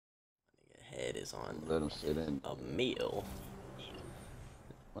head is on Let them sit in. a meal.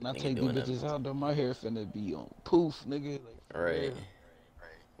 When I Nigga take these doing bitches out, though, my hair finna be on poof, nigga. Like, right.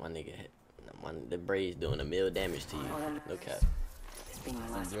 My nigga, the braids doing a meal damage to you. No cap.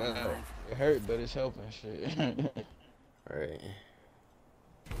 Yeah, it hurt, but it's helping shit. Right.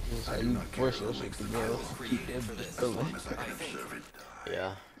 This is how you force your shit to go. Keep that bitch going.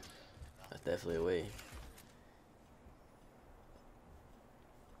 Yeah. That's definitely a way.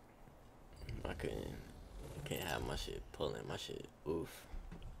 Can't have my shit pulling. My shit, oof.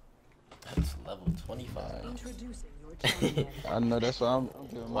 That's level 25. Introducing your champion. I know, that's why I'm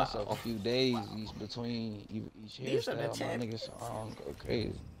giving Wow. myself a few days between each These are the hairstyle, my nigga, so I don't go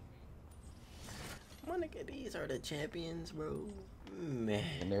crazy. My nigga, these are the champions, bro. Man.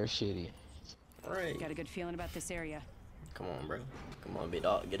 And they're shitty. Right. Got a good feeling about this area. Come on, bro. Come on, big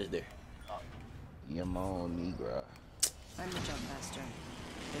dog. Get us there. You're my own Negro. I'm the jump master.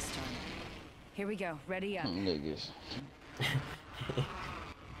 This time. Here we go. Ready up. Niggas.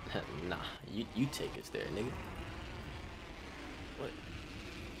 Nah, you take us there, nigga. What?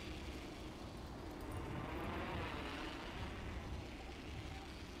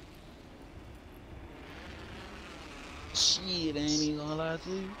 Shit, I ain't even gonna lie to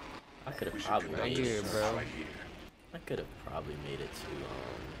you. I could have probably Right made here, it. bro. I could have probably made it to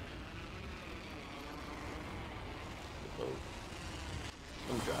the boat.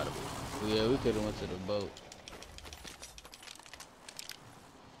 I'm drivable. Yeah, we could have went to the boat.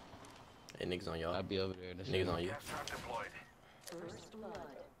 Hey, niggas on y'all. I'll be over there in a Niggas second. on you. Gas trap deployed. First blood.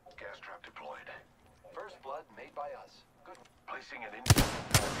 Gas trap deployed. First blood made by us. Good. Placing an independent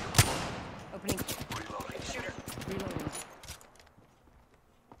Opening. reloading. Shooter. Reloading.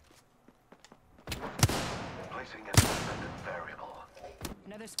 Placing an independent variable.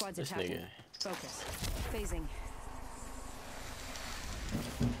 Another squad's This attacking. nigga. Focus. Phasing.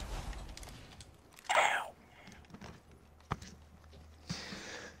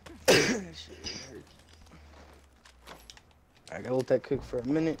 I gotta let that cook for a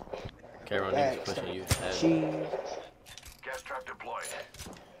minute. Carol niggas pushing you. Cheese. Gas trap deployed.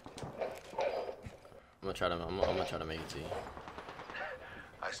 I'm gonna try to make it to you.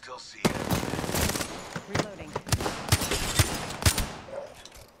 I still see it. Reloading.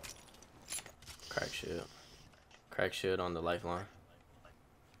 Crack shield. Crack shield on the lifeline.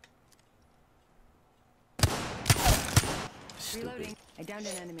 Stupid. Reloading. I downed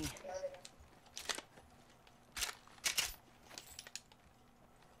an enemy.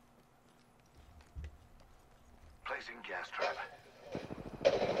 Placing gas trap.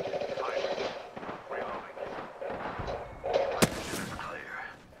 Firing. Reloading. Position is clear.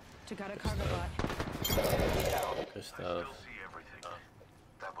 Took out a cargo bot. Good stuff. Still see everything.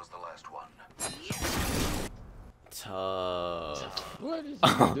 That was the last one. Tough. What is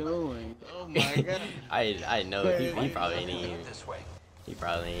he doing? Oh my god. I know he probably ain't even. This way. He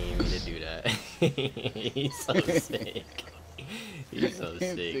probably ain't mean to do that. He's so sick. He's so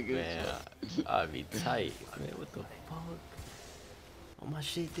sick, man. I'd be tight. Man, what the fuck? Oh, my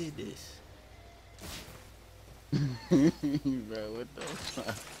shit did this. Bro, what the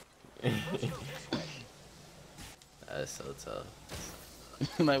fuck? That's so tough.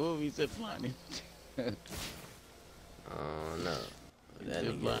 Like, what we said, planning? Oh, no. That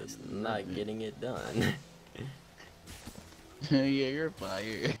nigga is not getting it done. Yeah, you're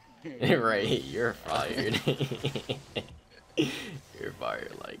fired. Right, you're fired. You're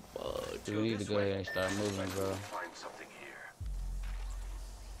fired like fuck. Dude, we need to go ahead and start moving, bro. Find something here.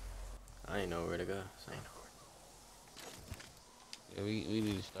 I ain't know where to go. So. Yeah, we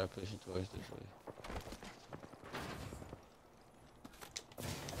need to start pushing towards this way.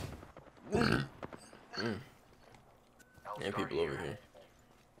 And people over here.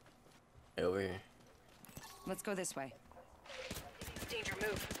 Hey, over here. Let's go this way. Danger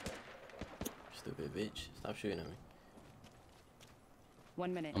move. Stupid bitch. Stop shooting at me.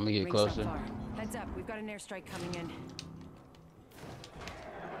 1 minute. I'm gonna get Ring's not closer. far. Heads up. We've got an airstrike coming in.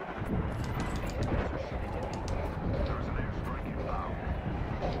 There's an airstrike inbound.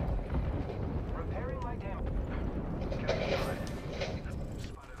 Repairing my damage.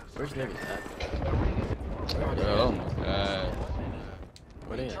 Where's niggas at? Oh my god.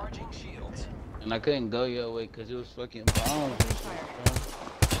 Where they at? Charging shields. And I couldn't go your way because it was fucking bombs.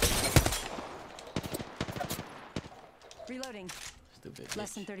 Reloading. Stupid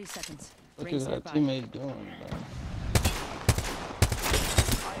Less than bitch. 30 seconds. What Rings is our nearby. teammates doing, bro?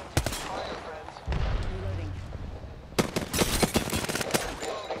 Fire, friends. Reloading.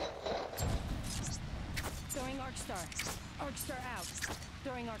 Throwing Arc Star. Arc Star out.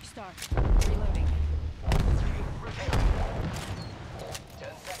 Throwing Arc Star. Reloading. Repairing. 10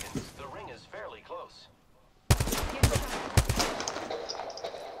 seconds. The ring is fairly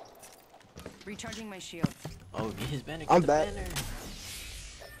Recharging my shields. Oh, get his banner. Get I'm the back. banner.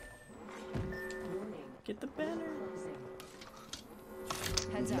 Get the banner.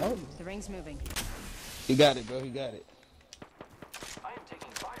 Heads up. Nope. The ring's moving. He got it, bro. He got it. I am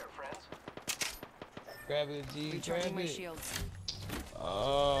taking fire, friends. Grab it, G. Recharging Grab my it. shields.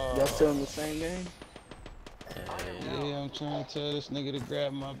 Oh. Y'all still in the same game? Yeah, I'm trying to tell this nigga to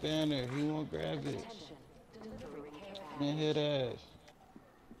grab my banner. He won't grab it. Man, hit ass.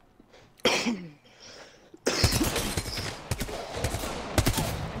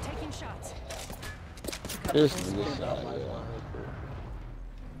 I'm taking shots. This nigga shot, yeah.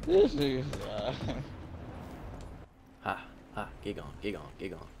 This nigga shot. Ha, ha. Get gone. Get gone.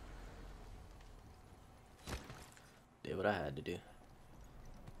 Get gone. Did what I had to do.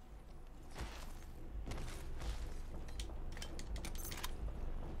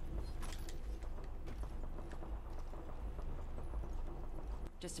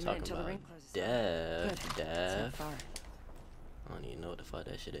 Just a minute Talk till the about ring closes. death. Good. So Death. far. I don't even know what the fuck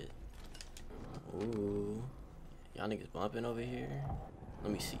that shit is. Ooh. Y'all niggas bumping over here?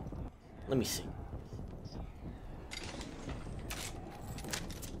 Let me see. Let me see.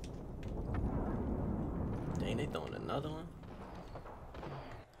 Dang, they throwing another one?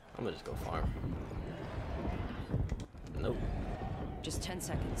 I'm gonna just go farm. Nope. Just 10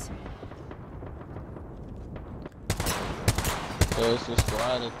 seconds. So it's a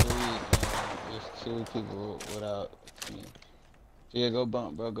squad of 3 and there's 2 people without me. Yeah, go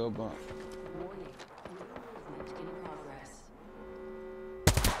bump, bro. Go bump. Warning. Movement in progress.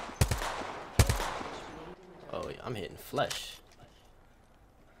 Oh, yeah, I'm hitting flesh.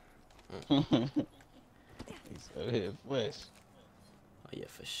 He's over here, flesh. Oh, yeah,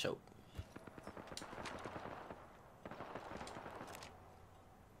 for sure.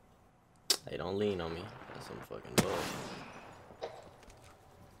 Hey, don't lean on me. That's some fucking bullshit.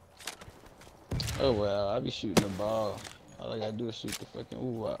 Oh well, I be shooting the ball. All I gotta do is shoot the fucking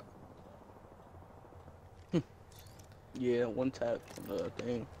ooh. Yeah, one tap on the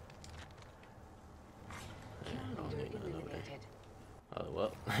thing. Yeah, I don't need nothing over there. Oh,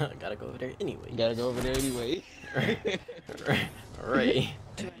 well, I gotta go over there anyway. You gotta go over there anyway. Right.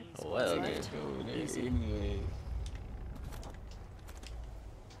 Two Well, You then. gotta go over there anyway.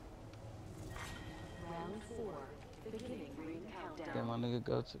 Round 4. Beginning ring Then countdown. my nigga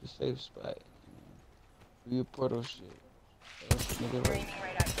go to the safe spot. Do your portal shit. That's the nigga right.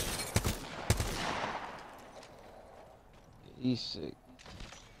 Yeah, he's sick.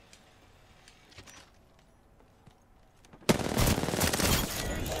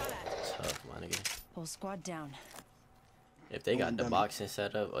 Tough, my nigga. Whole squad down. If they got the dummy. boxing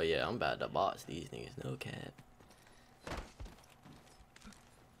set up, oh yeah, I'm about to box these niggas. No cap.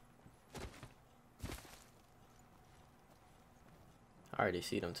 I already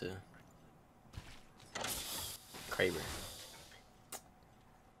see them too. Kraber.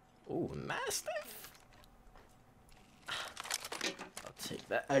 Ooh, Mastiff. I'll take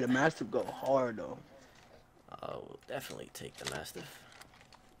that. Hey, the master go hard though. I will definitely take the Mastiff.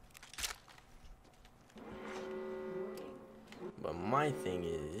 But my thing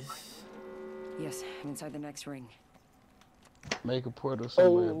is, Yes, I'm inside the next ring. Make a portal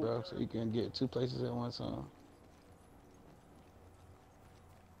somewhere, Oh. bro, so you can get 2 places at one time.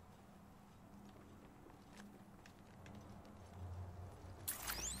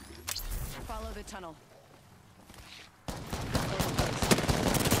 Follow the tunnel.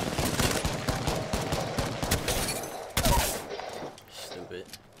 stupid.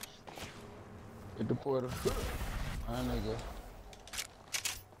 Get the portal. My nigga.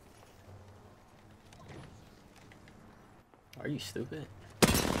 Are you stupid?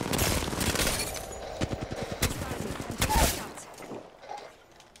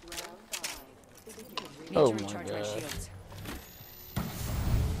 Need Oh to my recharge my God. shields.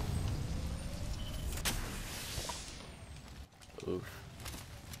 Oof.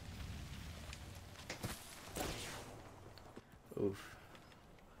 Oof.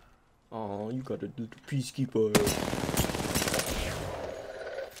 Oh, you got the little peacekeeper.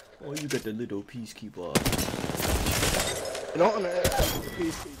 Oh, you got the little peacekeeper. Don't underestimate the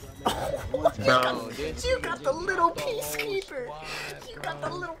peacekeeper, man. One tap. You got the little peacekeeper. You got the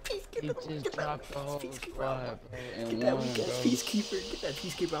little He peacekeeper. just dropped the whole squad, bro. Get And that, one, get that bro. peacekeeper. Get that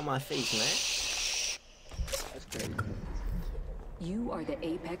peacekeeper on my face, That's crazy. You are the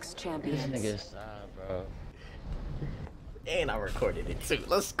Apex This champions. nigga side, bro. man. And I recorded it too.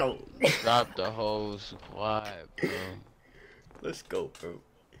 Let's go. Dropped the whole squad, bro. Let's go, bro.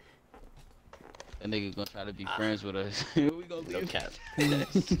 That nigga gonna try to be friends with us. We gonna No leave. cap. No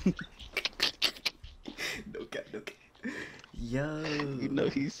cap. No cap. Yo. You know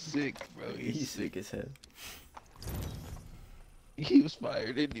he's sick, bro. He's sick as hell. He was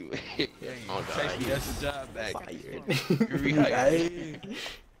fired anyway. Oh, God, Text me, he that's was the job back. fired. Rehired.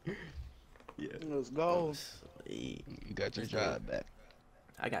 Yeah. Let's go. Sweet. You got your job back.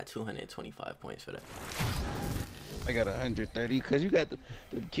 I got 225 points for that. I got 130 because you got the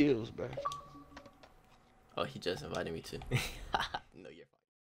kills, bro. Oh, he just invited me to. No, you're fine.